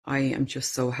I am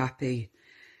just so happy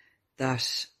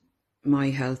that my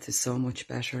health is so much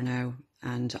better now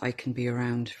and I can be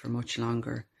around for much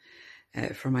longer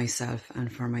for myself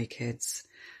and for my kids.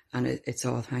 And it's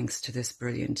all thanks to this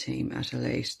brilliant team at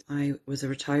Elate. I was a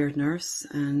retired nurse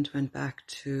and went back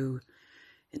to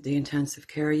the intensive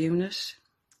care unit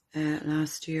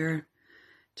last year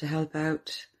to help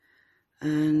out.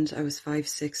 And I was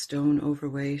 5'6" stone,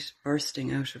 overweight,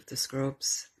 bursting out of the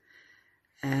scrubs,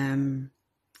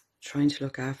 trying to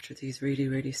look after these really,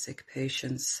 really sick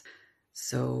patients.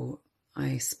 So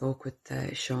I spoke with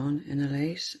Sean in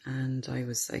Elate, and I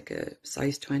was like a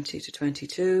size 20 to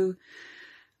 22.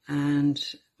 And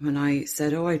when I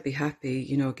said, I'd be happy,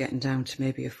 getting down to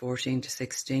maybe a 14 to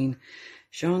 16,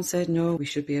 Sean said, no, we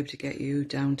should be able to get you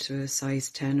down to a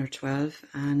size 10 or 12.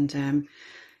 And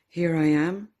here I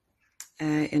am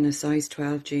in a size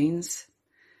 12 jeans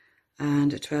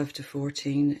and a 12 to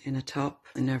 14 in a top.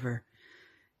 I never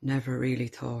really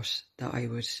thought that I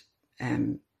would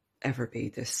ever be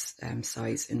this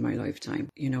size in my lifetime.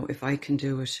 If I can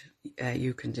do it,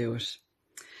 you can do it,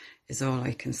 is all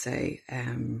I can say.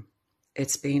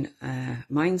 It's been a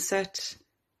mindset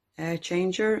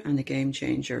changer and a game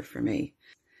changer for me.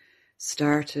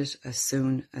 Start it as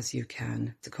soon as you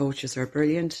can. The coaches are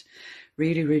brilliant,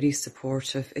 really, really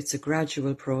supportive. It's a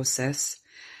gradual process.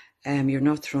 You're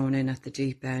not thrown in at the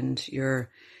deep end. You're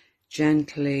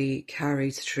gently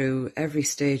carried through every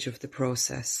stage of the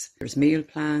process. There's meal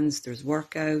plans, there's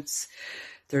workouts,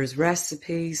 there's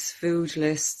recipes, food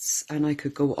lists, and I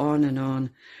could go on and on.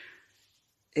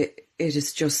 It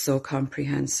is just so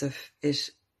comprehensive.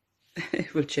 It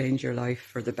will change your life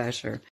for the better.